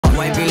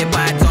YABIले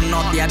पायो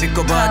जन्नत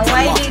याबीको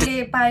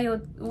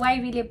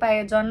YABIले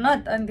पायो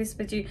जन्नत अनि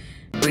त्यसपछि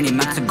बिनी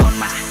माग्छ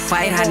गनमा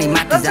फायर हानी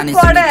माथि जाने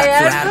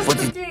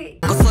पछि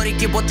कसरी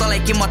के बोतलाई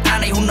के म थाहा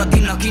नै हुन्न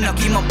दिन किन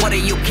कि म परे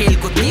यो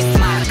खेलको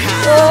देशमा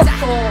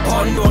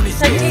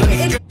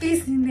प्लिज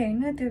हिँड्दै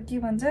हैन त्यो के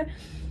भन्छ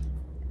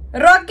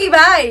रकी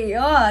भाइ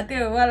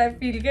त्यो वाला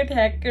फिल के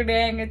ठ्याक्क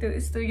ड्याङ त्यो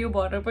यस्तो यो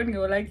भएर पनि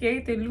होला कि है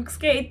त्यो लुक्स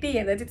के यति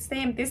हेर्दा चाहिँ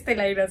सेम त्यस्तै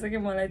लागिरहेछ कि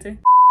मलाई चाहिँ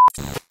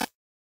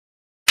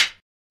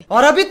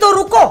और अभी तो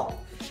रुको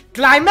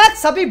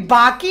क्लाइमैक्स अभी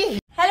बाकी है।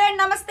 हेलो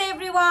एंड नमस्ते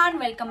everyone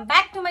welcome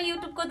back two my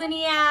YouTube को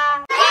दुनिया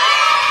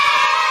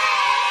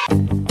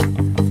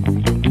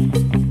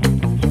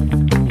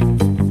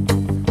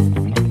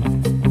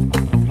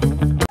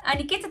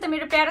अनि के छ त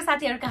मेरो प्यारो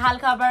साथीहरुको हाल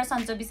खबर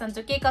सन्चो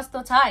बिसन्चो के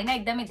कस्तो छ हैन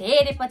एकदमै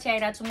धेरै पछि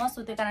आइरा छु म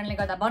सो त्यो कारणले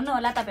गर्दा भन्नु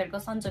होला तपाईहरुको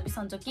सन्चो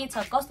बिसन्चो के छ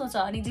कस्तो छ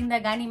अनि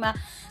जिन्दगानीमा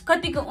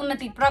कतिको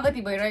उन्नति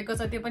प्रगति भइरहेको छ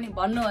त्यो पनि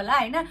भन्नु होला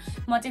हैन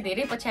म चाहिँ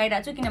धेरै पछि आइरा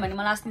छु किनभने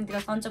मलाई अस्तितिर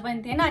सन्चो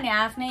पनि थिएन अनि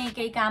आफ्नै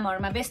केही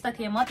कामहरुमा व्यस्त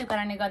थिए म त्यो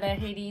कारणले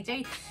गर्दाखेरि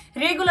चाहिँ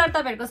रेगुलर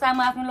तपाईहरुको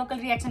सामु आफ्नो लोकल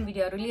रियाक्सन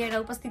भिडियोहरु लिएर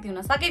उपस्थित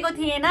हुन सकेको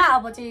थिएन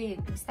अब चाहिँ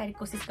विस्तारै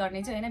कोसिस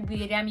गर्ने छु हैन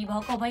बिरामी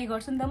भएको भई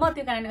गर्छु नि त म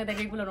त्यो कारणले गर्दा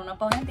रेगुलर हुन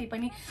पाउन त्यही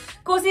पनि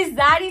कोसिस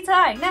जारी छ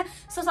हैन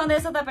सो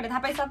सन्देश तपाईहरुले थाहा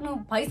पाइसक्नु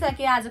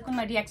भइसके आज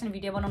कुनमा रियाक्सन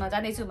भिडियो बनाउन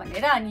जाँदैछु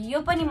भनेर अनि यो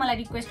पनि मलाई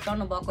रिक्वेस्ट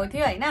गर्नु भएको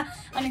थियो हैन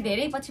अनि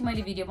धेरै पछि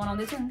मैले भिडियो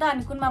बनाउँदै छु नि त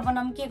अनि कुनमा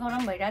बनाउँ के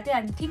गरौँ भइरहेको थियो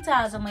अनि ठीक छ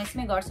आज म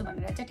यसमै गर्छु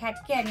भनेर चाहिँ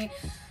ठ्याक्कै अनि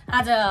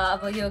आज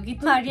अब यो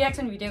गीतमा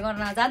रियाक्सन भिडियो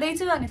गर्न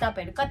जाँदैछु अनि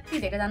तपाईहरु कति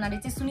धेरै जनाले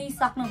चाहिँ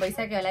सुनिसक्नु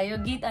भइसक्यो होला यो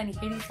गीत अनि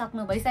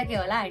हेरिसक्नु भइसक्यो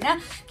होला हैन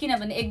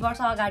किनभने 1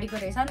 वर्ष अगाडिको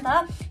रहेछ नि त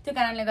त्यो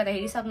कारणले गर्दा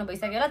हेरिसक्नु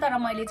भइसक्यो होला तर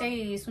मैले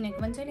चाहिँ सुनेको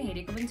पनि छैन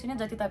हेरेको पनि छैन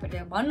जति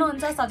तपाईहरुले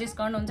भन्नुहुन्छ सजेस्ट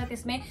गर्नुहुन्छ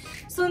त्यसमै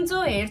सुन्छु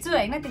हेर्छु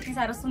हैन त्यति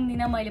साह्रो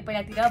सुन्दिन मैले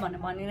पहिलातिर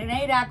भनेर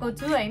नै राखेको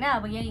छु हैन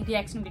अब यही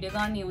रियाक्सन भिडियो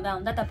गर्ने हुँदा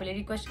हुँदा तपाईले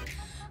रिक्वेस्ट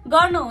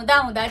गर्नु हुँदा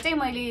हुँदा चाहिँ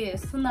मैले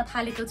सुन्न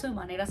थालेको छु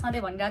भनेर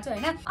सधैँ भनिरहेको छु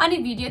हैन अनि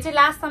भिडियो चाहिँ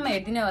लास्टसम्म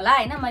हेर्दिनु होला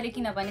हैन मैले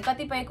किनभने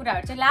कतिपय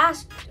कुराहरु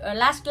चाहिँ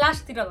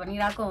लास्टतिर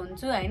भनिरहेको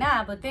हुन्छु हैन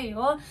अब त्यही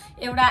हो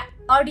एउटा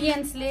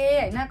ऑडियन्सले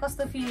हैन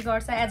कस्तो फिल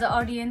गर्छ एज अ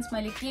ऑडियन्स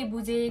मैले के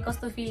बुझे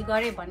कस्तो फिल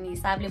गरे भन्ने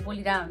हिसाबले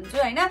बोलिरहेको हुन्छु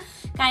हैन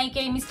काहीँ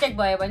केही मिस्टेक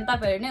भयो भने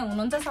तपाईहरु नै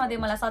हुनुहुन्छ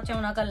सधैँ मलाई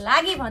सच्याउनको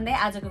लागि भन्दै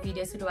आजको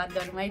भिडियो सुरुवात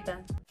गरौँ है त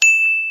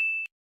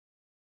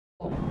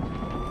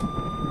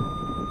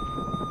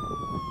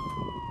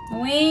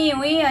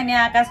उही अनि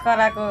आकाश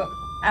कराको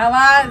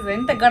आवाज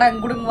हैन त गडाङ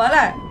गुडुङ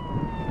वाला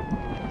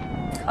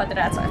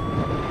खतरा छ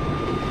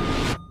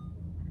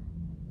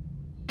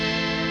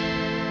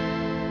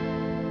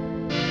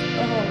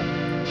ओहो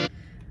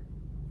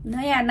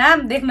नयाँ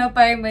नाम देख्न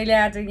पाएँ मैले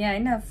आज यहाँ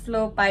हैन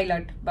फ्लो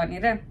पाइलट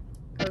भनेर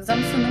जम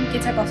सुनौँ के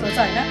छ कसो छ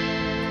हैन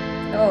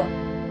ओ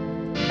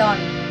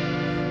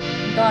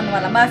डन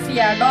वाला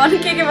माफिया डन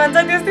के भन्छ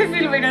त्यस्तै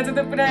फिल भइरहेछ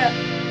त पुरा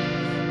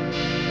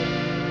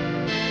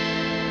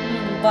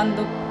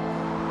बन्दुक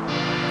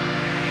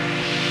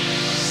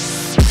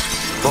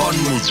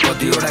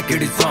कतिवटा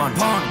केडी छन्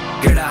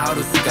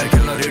केडाहरू शिकार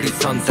खेल्न रेडी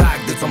छन्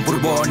जाग्दैछन्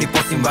पूर्व अनि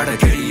पश्चिमबाट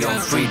खेडी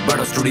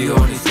स्ट्रिटबाट स्टुडियो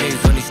अनि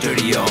स्टेज अनि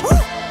स्टेडियम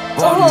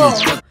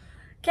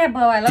क्या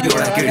बवाल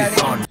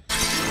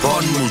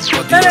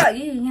तर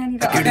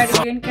यहाँनिर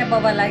अगाडि क्या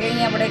बवाल लाग्यो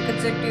यहाँबाट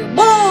एकचोटि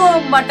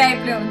बम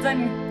टाइपले हुन्छ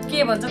नि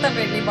के भन्छ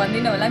तपाईहरुले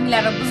भन्दिनु होला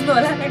मिलाएर बुझ्नु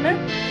होला हैन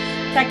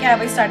ठ्याक्कै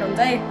अब स्टार्ट हुन्छ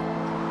है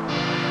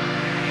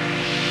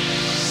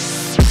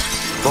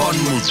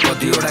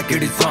कतिवटा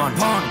केडी छन्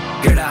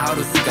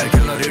केडाहरू शिकार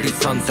खेल्न रेडी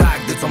छन्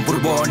जाग्दैछन्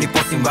पूर्व अनि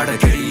पश्चिमबाट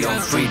खेडी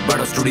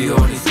स्ट्रिटबाट स्टुडियो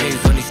अनि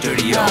स्टेज अनि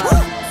स्टेडियम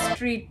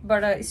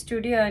स्ट्रिटबाट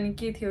स्टुडियो अनि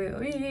के थियो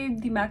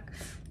दिमाग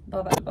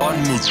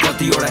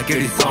कतिवटा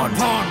केडी छन्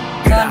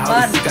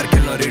केडाहरू शिकार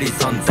खेल्न रेडी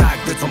छन्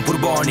जाग्दैछन्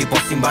पूर्व अनि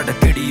पश्चिमबाट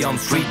खेडी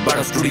स्ट्रिटबाट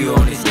स्टुडियो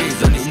अनि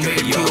स्टेज अनि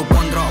स्टेडियम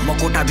 15 म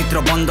कोठाभित्र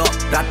बन्द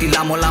राति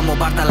लामो लामो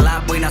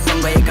वार्तालाप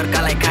पहिनासँग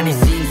एकअर्कालाई खाने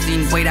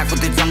सिन पहिराको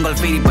त्यो जंगल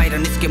फेरि बाहिर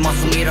निस्के म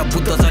सुँगेर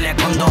बुद्ध जल्या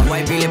गन्ध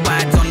YABIले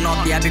पायो जन्नत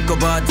याबीको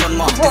भयो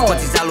जन्म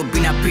त्यसपछि चालु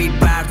बिना फिट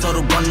बार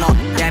चरु बन्न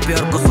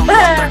याबीहरुको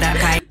सम्बन्ध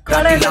खाइ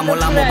राति लामो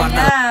लामो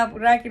वार्तालाप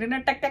राखिन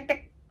टक टक टक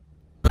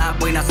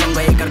पहिनासँग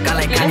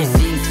एकअर्कालाई खाने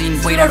सिन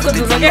पहिराको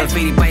त्यो जंगल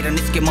फेरि बाहिर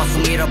निस्के म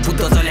सुँगेर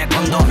बुद्ध जल्या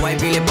गन्ध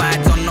YABIले पायो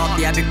जन्नत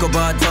याबीको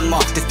भयो जन्म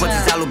त्यसपछि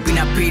चालु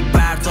बिना फिट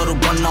बार चरु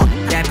बन्न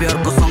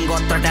याबीहरुको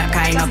संगत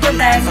खाइन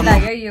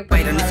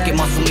बाहिर निस्के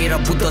म सुँगेर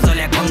बुद्ध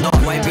जल्या गन्ध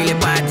YABIले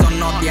पायो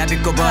जन्नत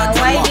याबीको भयो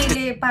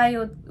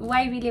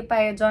YABIले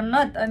पायो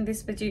जन्नत अनि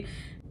त्यसपछि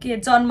के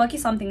जन्म कि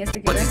समथिङ यस्तो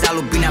के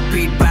चालु बिना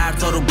फिट बार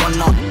चरु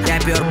बन्न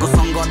याबीहरुको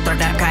संगत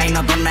खाइन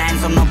दन्न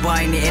एन्सर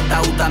नभइने यता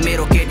उता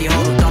मेरो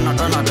केटीहरु टन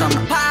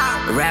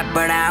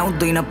र्यापबाट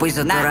आउँदैन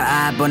पैसा तर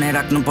आ बनाइ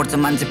राख्नु पर्छ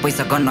मान्छे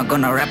पैसा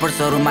गर्न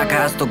र्यापर्सहरुमा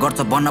खास्तो गर्छ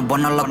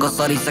बन्न लग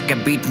सरिसके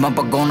बिटमा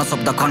बगाउन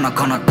शब्द खन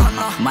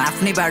म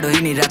आफ्नै बाटो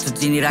हिँडिरहेको छु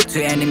चिनिरहेको छु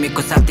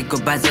एनिमीको साथीको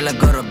बाजेलाई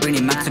गर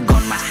बिनी माग्छ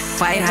गनमा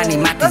फायर हानी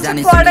माथि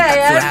जाने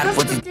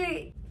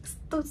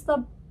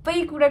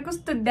सबै कुरा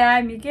कस्तो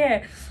दामी के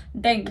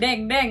ड्याङ ड्याङ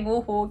ड्याङ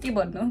ओहो के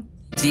भन्नु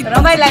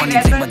रमाइलो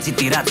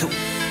लागिरहेछ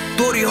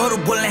तोरीहरु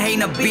बोल्ने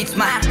हैन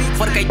बीचमा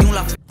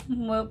फर्काइदिउँला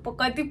म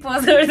कति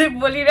पजहरले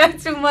बोलिरहेको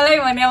छु मलाई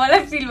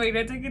फिल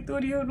भइरहेछ कि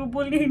तोरीहरू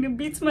बोल्ने हैन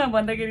बीचमा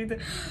भन्दाखेरि त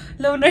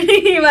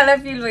लौनडी मलाई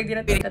फिल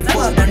भइदिरहेको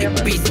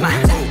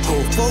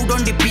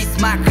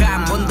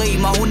काम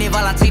बन्दैमा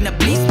हुनेवाला छैन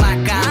प्लिजमा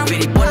काम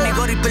फेरि बन्ने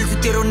गरी पेल्छु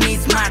तेरो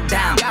निजमा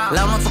डाम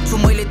लाउन सक्छु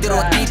मैले तेरो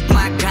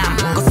अतीतमा काम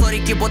कसरी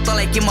के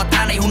बोतलाई के म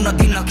थाहा नै हुन्न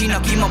दिन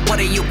किनकि म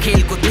परे यो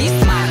खेलको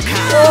 30 मार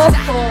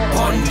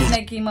खान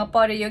किनकि म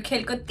परे यो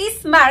खेलको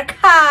 30 मार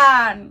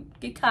खान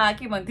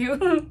के भन्थ्यो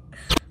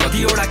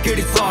कतिवटा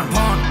केडी छन्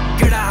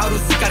केडाहरू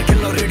शिकार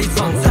खेल्न रेडी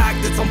छन्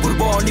जाग्दैछन्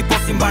पूर्व अनि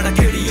पश्चिमबाट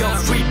केडियम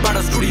स्ट्रिटबाट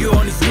स्टुडियो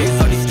अनि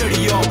स्टेज अनि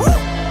स्टेडियम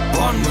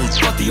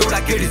कतिवटा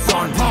केडी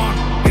छन्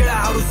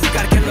केडाहरू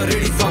शिकार खेल्न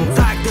रेडी छन्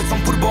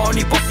जाग्दैछन् पूर्व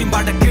अनि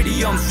पश्चिमबाट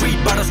केडियम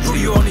स्ट्रिटबाट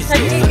स्टुडियो अनि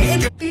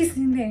स्टेज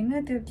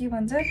हैन त्यो के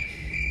भन्छ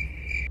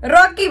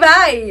रकी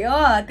भाइ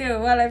त्यो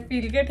मलाई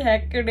फिल के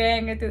ठ्याक्क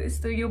ड्याङ त्यो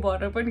यस्तो यो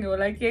भएर पनि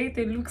होला कि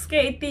त्यो लुक्स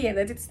के यति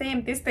हेर्दा चाहिँ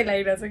सेम त्यस्तै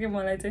लागिरहेछ कि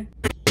मलाई चाहिँ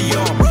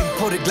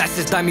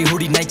ग्लासेस दामी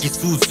हुडी नाइकी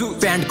सुज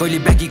प्यान्ट कहिले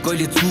ब्यागी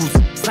कहिले चुज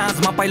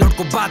साँझमा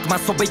पाइलटको बातमा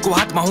सबैको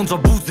हातमा हुन्छ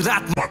बुझ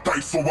रातमा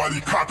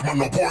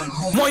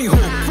मै हो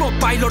प्रो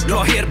पाइलट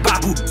लहेर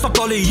बाबु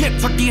सबैले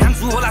एकचोटि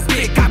हान्छु होला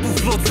बेकाबु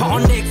फ्लो छ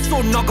अनेक सो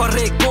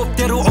नगरेको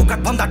तेरो औकात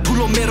भन्दा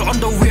ठुलो मेरो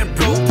अन्डरवेयर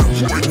ब्रो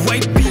वाइ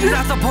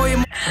बिराज भए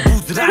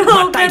बुझ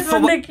रातमा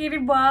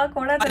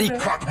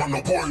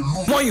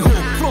मै हो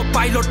प्रो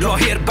पाइलट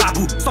लहेर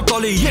बाबु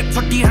सबैले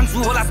एकचोटि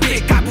हान्छु होला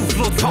बेकाबु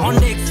फ्लो छ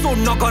अनेक सो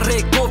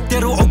नगरेको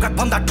तेरो औकात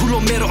भन्दा ठुलो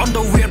मेरो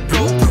अन्डरवेयर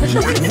ब्रो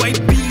वाइ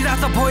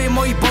बिराज भए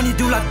मै पनि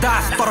दिउला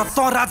दास तर त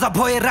राजा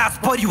भए राज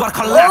परिवार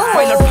खल्लास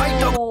पाइलट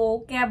फाइटर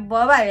क्या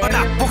बाबा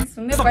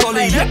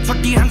सबैले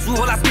एकचोटि हान्छु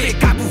होला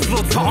बेकाबु फ्लो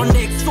छ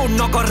अनेक सो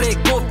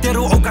नगरेको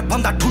तेरो औकात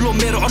भन्दा ठुलो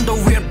मेरो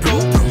अन्डरवेयर ब्रो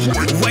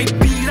वाइ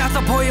बिराज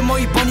भए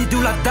मै पनि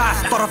दिउला दास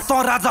तर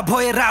त राजा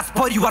भए राज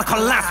परिवार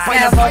खल्लास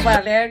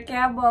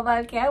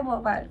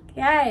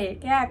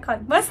क्या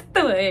मस्त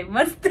है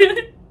मस्त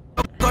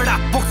गडा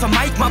पोक्छ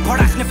माइकमा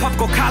भडास्ने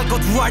फपको खालको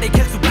जुवाडे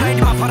खेल्छु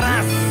ब्लाइन्डमा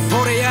फरास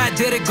थोरै आए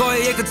धेरै गए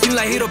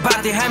एकछिनलाई हिरो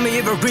बाटे हामी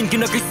एभर ग्रिन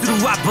किनकि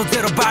सुरुवात भयो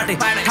जेरो बाटे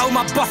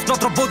ठाउँमा बस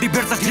नत्र बोधी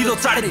भेट्छ ढिलो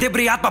चाँडे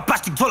देब्रे हातमा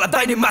प्लास्टिक झोला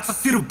दाइने माछा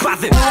सिरु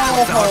बाजे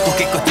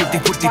टोकेको तुर्ती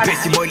फुर्ती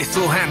बेसी मैले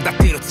सो हान्दा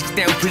तेरो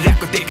चिक्स्ने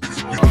उफ्रिरहेको देख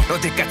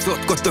नदेका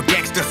चोटको त्यो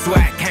ग्याङ्स्टर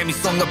स्वाग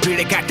हामीसँग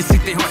भिडे काटे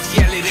सिधै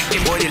हँसियाले रेखे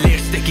मैले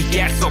लेट्सदेखि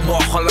ग्याससम्म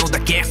हलाउँदा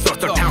ग्यास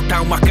तर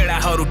ठाउँ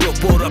केडाहरू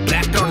टोपो र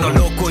ब्ल्याक टर्न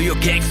लोको यो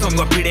ग्याङसँग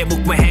भिडे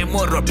मुखमा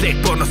ह्यामर र प्लेट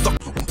गर्न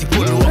सक्छु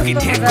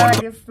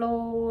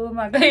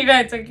फ्लोमा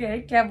गइरहेछ कि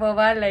क्या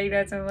बवाल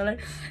लागिरहेछ मलाई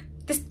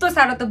त्यस्तो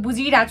साह्रो त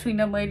बुझिरहेको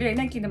छुइनँ मैले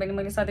होइन किनभने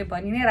मैले सधैँ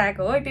भनि नै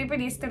रहेको हो त्यही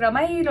पनि यस्तो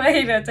रमाइलो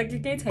आइरहेछ कि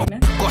केही छैन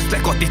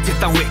कसलाई कति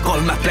चेताउँ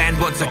कलमा प्लान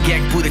बन्छ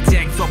ग्याङ पुरै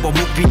च्याङ सब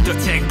मुखभित्र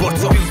च्याङ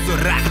पर्छ भ्युजको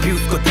राख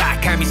भ्युजको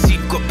दाग हामी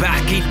सिनको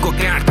बाकिनको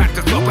गाँडबाट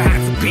सब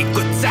हाँसु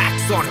पिकको चाक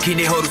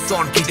सर्किनेहरू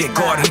सर्किँदै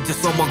घर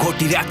हिजोसम्म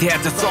घोटिरहेको थिएँ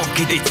आज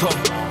चम्किँदैछौँ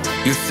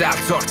यो साल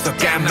चढ्छ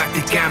काम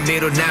माथि काम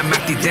मेरो नाम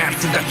माथि ध्यान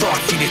सुन्दा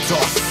तर्किने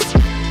छ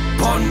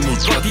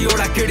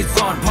कतिवटा केडी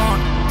छन्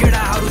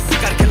केडाहरू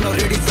शिकार खेल्न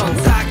रेडी छन्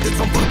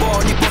जाग्दैछन् पूर्व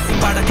अनि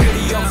पश्चिमबाट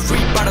केडियम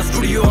स्ट्रिटबाट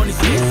स्टुडियो अनि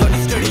स्टेज अनि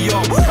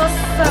स्टेडियम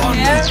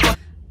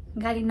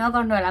गाली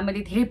नगर्नु होला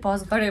मैले धेरै पज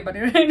गरेँ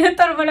भनेर होइन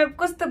तर मलाई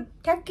कस्तो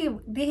ठ्याक्कै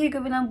देखेको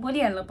बेलामा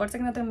बोलिहाल्नु पर्छ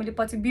कि नत्र मैले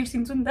पछि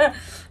बिर्सिन्छु नि त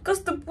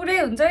कस्तो पुरै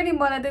हुन्छ नि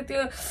मलाई त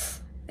त्यो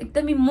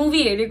एकदमै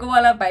मुभी हेरेको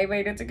वाला भाइ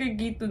भएर चाहिँ के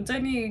गीत हुन्छ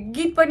नि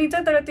गीत पनि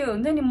छ तर त्यो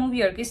हुन्छ नि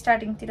मुभीहरूको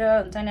स्टार्टिङतिर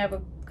हुन्छ नि अब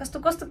कस्तो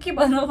कस्तो के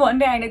भन्नु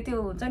भन्ने होइन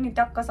त्यो हुन्छ नि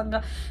टक्कसँग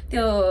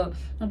त्यो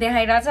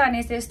देखाइरहेछ अनि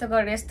यस्तो यस्तो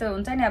गरेर यस्तो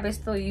हुन्छ नि अब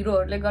यस्तो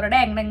हिरोहरूले गरेर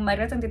ड्याङ ड्याङ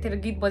मारिरहेछ नि त्यतिखेर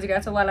गीत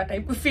बजिरहेछ वाला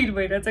टाइपको फिल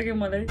भइरहेछ कि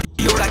मलाई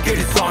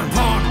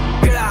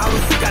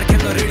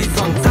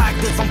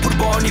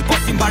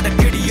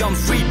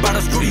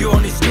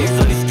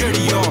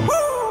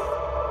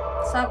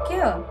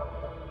सक्यो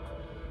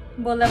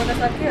बोल्दा बोल्दा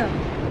सक्यो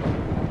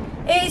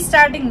ए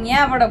स्टार्टिङ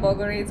यहाँबाट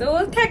भएको रहेछ ओ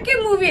ठ्याक्कै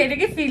मुभी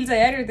हेरेकै फिल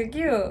छ यार यो त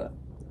के हो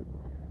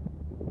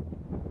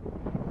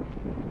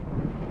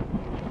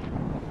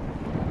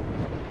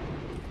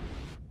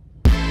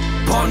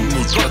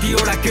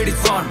कतिवटा केडी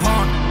छन्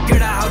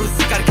केडाहरू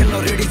शिकार खेल्न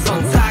रेडी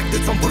छन्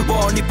जाग्दैछन् पूर्व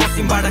अनि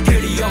पश्चिमबाट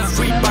केडियम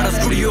स्ट्रिटबाट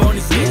स्टुडियो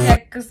अनि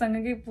ठ्याक्कसँग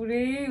के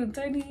पुरै हुन्छ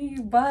नि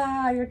बा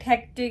यो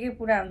ठ्याक्कै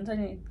पुरा हुन्छ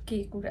नि के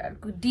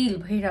कुराहरूको डिल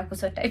भइरहेको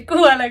छ टाइपको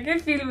वाला के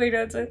फिल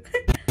भइरहेछ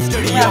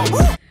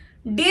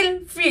डिल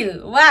फिल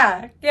वा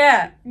क्या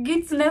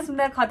गीत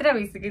सुन्दा खतरा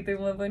भइसक्यो त्यो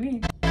म पनि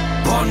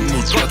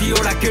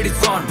कतिवटा केडी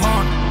छन्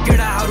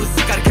केडाहरू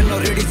शिकार खेल्न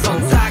रेडी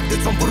छन्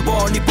जाग्दैछन् पूर्व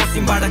अनि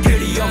पश्चिमबाट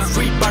केडियम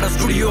स्ट्रिटबाट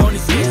स्टुडियो अनि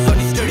स्टेज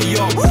अनि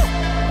स्टेडियम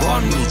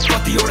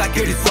कतिवटा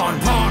केडी छन्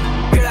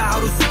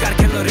केडाहरू शिकार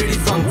खेल्न रेडी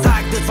छन्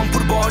जाग्दैछन्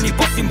पूर्व अनि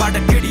पश्चिमबाट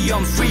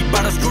केडियम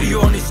स्ट्रिटबाट स्टुडियो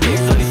अनि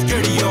स्टेज अनि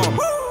स्टेडियम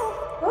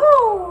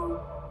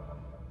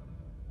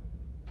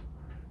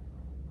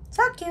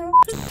सक्यो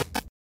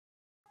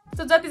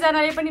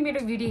जतिजनाले पनि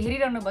मेरो भिडियो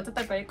हेरिरहनु भएको छ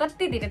तपाईहरु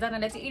कति धेरै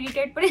जनालाई चाहिँ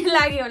इरिटेट पनि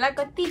लाग्यो होला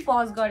कति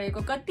पज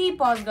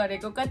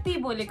गरेको कति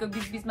बोलेको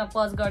बीचमा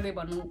पज गर्दै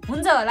भन्नु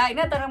हुन्छ होला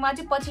हैन तर म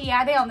चाहिँ पछि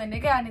यादै आउँदैन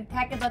के अनि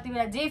ठ्याक्कै जति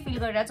बेला जे फिल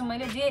गरिरहेको छु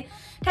मैले जे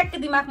ठ्याक्कै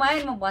दिमागमा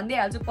आयो म भन्दै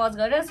हाल्छु पज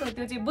गरेर सो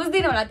त्यो चाहिँ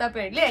बुझ्दिनु होला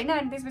तपाईहरुले हैन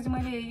अनि त्यसपछि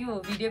मैले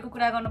यो भिडियोको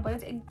कुरा गर्नु पर्यो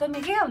चाहिँ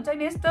एकदमै के हुन्छ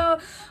नि यस्तो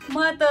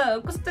म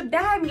त कस्तो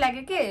दामी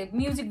लाग्यो के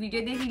म्युजिक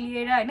भिडियो देखि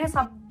लिएर हैन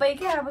सबै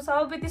के अब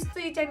सबै त्यस्तो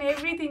इच एन्ड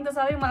एभ्रिथिङ त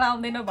सबै मलाई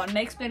आउँदैन भन्न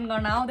एक्सप्लेन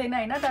गर्न आउँदैन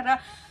हैन तर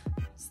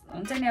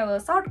हुन्छ नि अब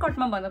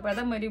सर्टकटमा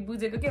भन्नुपर्दा मैले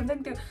बुझेको के हुन्छ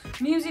नि त्यो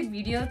म्युजिक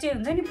भिडियो चाहिँ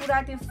हुन्छ नि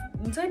पुरा त्यो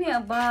हुन्छ नि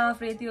अब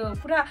बाफरे त्यो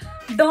पुरा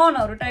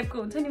डनहरु टाइपको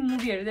हुन्छ नि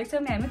मुभीहरु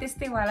देख्छौँ नि हामी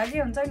त्यस्तै वाला के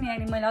हुन्छ नि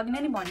अनि मैले अघि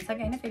नै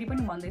भनिसकेँ हैन फेरि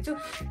पनि भन्दैछु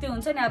त्यो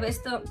हुन्छ नि अब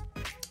यस्तो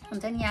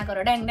हुन्छ नि यहाँ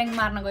गएर ड्याङ ड्याङ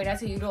मार्न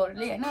गइरहेको छ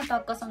हिरोहरूले हैन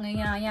टक्कसँग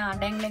यहाँ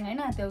ड्याङ ड्याङ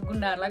हैन त्यो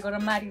गुण्डाहरूलाई गएर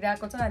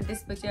मारिरहेको छ अनि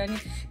त्यसपछि अनि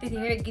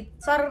त्यतिखेर गीत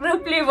सर्र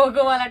प्ले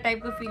भएको वाला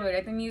टाइपको फिल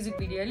भइरहेको थियो म्युजिक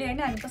भिडियोले हैन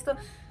अनि कस्तो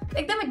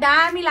एकदमै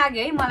दामी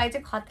लाग्यो है मलाई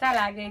चाहिँ खतरा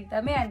लाग्यो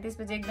एकदमै अनि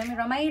त्यसपछि एकदमै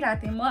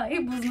रमाइरहेको थिएँ म है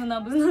बुझ्नु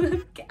नबुझ्नु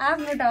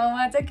आफ्नो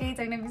ठाउँमा चाहिँ केही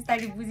छैन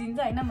बिस्तारै बुझिन्छ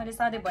हैन मैले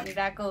सधैँ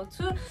भनिरहेको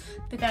छु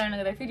त्यो कारणले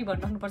गर्दा फेरि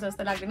भन्नुपर्छ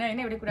जस्तो लाग्दैन हैन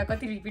एउटा कुरा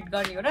कति रिपिट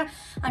गर्ने हो र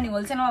अनि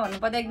होलसेलमा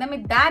भन्नुपर्दा एकदमै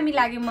दामी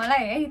लाग्यो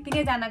मलाई है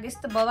तिनैजनाको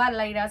यस्तो बवाल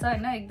लागिरहेछ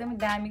हैन एकदमै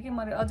दामी के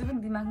मैले अझै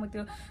पनि दिमागमा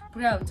त्यो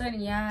पुरा हुन्छ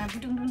नि यहाँ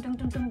टुटुङ टुङ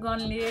टुङ टुङ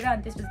गन लिएर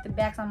अनि त्यसपछि त्यो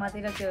ब्याग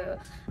समातेर त्यो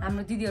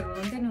हाम्रो दिदीहरू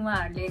हुनुहुन्थ्यो नि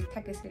उहाँहरूले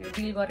ठ्याक्कै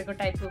डिल गरेको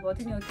टाइपको भएको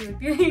थियो नि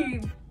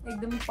त्यो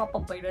एकदमै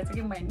पपअप भइरहेछ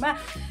कि माइन्डमा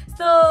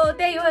सो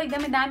त्यही हो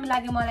एकदमै दामी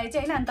लाग्यो मलाई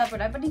चाहिँ हैन अनि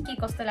तपाईहरुलाई पनि के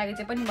कस्तो लाग्यो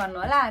चाहिँ पनि भन्नु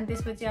होला अनि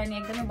त्यसपछि अनि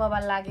एकदमै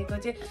बवाल लागेको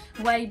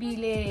चाहिँ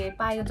YBले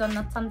पायो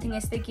जन्म समथिङ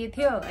यस्तै के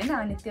थियो हैन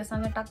अनि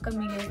त्योसँग टक्क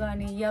मिलेको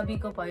अनि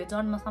YABIको भयो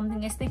जन्म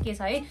समथिङ यस्तै के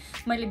छ है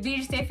मैले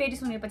बिर्से फेरि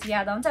सुनेपछि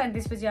याद आउँछ अनि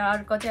त्यसपछि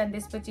अर्को चाहिँ अनि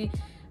त्यसपछि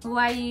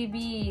YB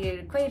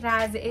खोइ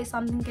राज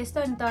समथिङ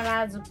त्यस्तो अनि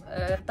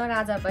त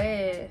राजा भए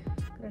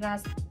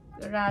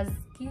राज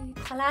कि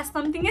खलास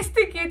समथिङ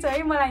यस्तै के छ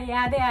है मलाई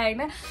यादै आएन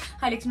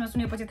अहिले एकछिनमा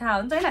सुनेपछि थाहा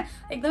हुन्छ हैन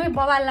एकदमै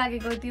बवाल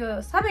लागेको त्यो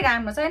सबै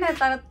राम्रो छ हैन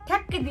तर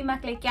ठ्याक्कै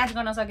दिमागले क्याच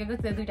गर्न सकेको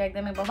त्यो दुईटा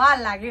एकदमै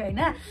बवाल लाग्यो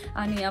हैन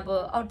अनि अब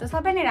अरु त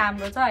सबै नै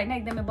राम्रो छ हैन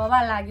एकदमै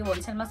बवाल लाग्यो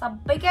होलसेलमा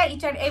सबै क्या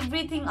each and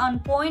everything on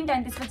point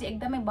अनि त्यसपछि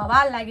एकदमै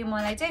बवाल लाग्यो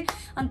मलाई चाहिँ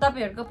अनि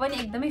तपाईहरुको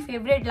पनि एकदमै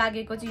फेभरेट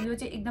लागेको चाहिँ यो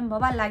चाहिँ एकदम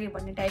बवाल लाग्यो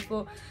भन्ने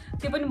टाइपको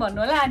त्यो पनि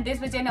भन्नु होला अनि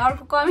त्यसपछि अनि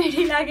अर्को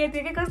कमेडी लागेको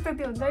थियो के कस्तो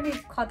त्यो हुन्छ नि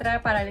खतरा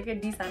पाराले के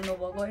डिस हान्नु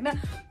भएको हैन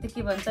त्यो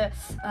के भन्छ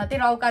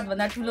तेरो औकात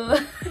भन्दा ठुलो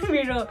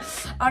मेरो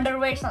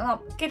अन्डरवेयर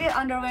के अरे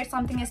अन्डरवेयर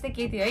समथिङ यस्तै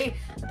के थियो है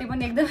त्यो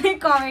पनि एकदमै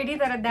कमेडी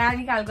तर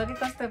दामी खालको के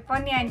कस्तो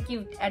funny and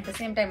cute at the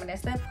same time भने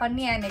जस्तो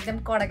फनी एन्ड एकदम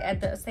कडक एट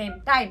द सेम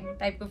टाइम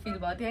टाइपको फिल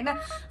भएको थियो हैन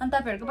अनि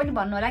तपाईहरुको पनि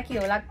भन्नु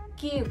होला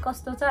के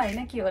कस्तो छ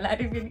हैन के होला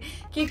अरे फेरि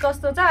के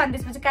कस्तो छ अनि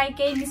त्यसपछि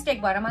केही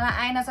मिस्टेक भएर मलाई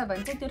आएन छ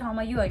भने चाहिँ त्यो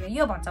ठाउँमा यो हैन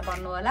यो भन्छ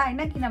भन्नु होला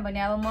हैन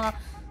किनभने अब म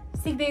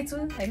सिक्दैछु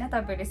हैन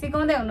तपाईहरुले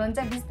सिकाउँदै हुनुहुन्छ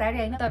बिस्तारै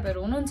हैन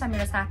तपाईहरु हुनुहुन्छ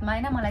मेरो साथमा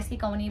हैन मलाई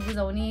सिकाउने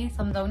बुझाउने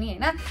सम्झाउने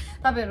हैन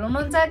तपाईहरु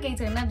हुनुहुन्छ केही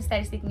छैन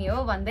बिस्तारै सिक्ने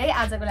हो भन्दै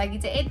आजको लागि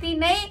चाहिँ यति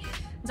नै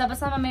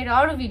जबसम्म मेरो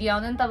अरु भिडियो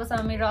आउँदैन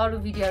तबसम्म मेरो अरु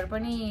भिडियोहरु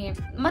पनि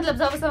मतलब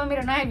जबसम्म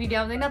मेरो नयाँ भिडियो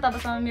आउँदैन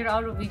तबसम्म मेरो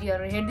अरु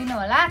भिडियोहरु हेर्दिनु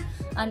होला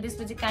अनि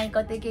त्यसपछि काहीँ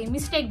कतै केही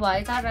मिस्टेक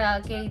भएछ र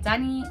केही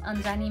जानी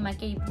अनजानीमा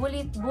केही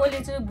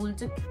बोलेछु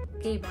भुल्छु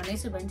केही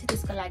भनेछु भने चाहिँ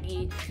त्यसको लागि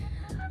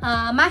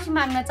माफी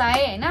माग्न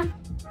चाहे हैन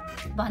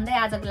भन्दै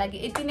आजको लागि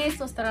यति नै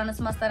स्वस्थ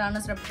रहनुस् मस्त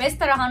रहनुस् र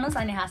व्यस्त रहनुस्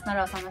अनि हाँस्न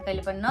रहसँग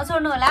कहिले पनि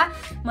नछोड्नु होला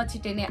म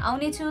छिटै नै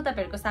आउने छु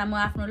तपाईहरुको सामु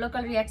आफ्नो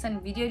लोकल रियाक्सन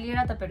भिडियो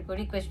लिएर तपाईहरुको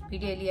रिक्वेस्ट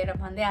भिडियो लिएर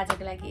भन्दै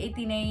आजको लागि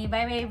यति नै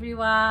bye bye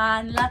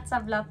everyone lots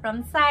of love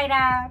from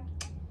Saira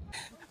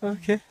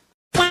Okay.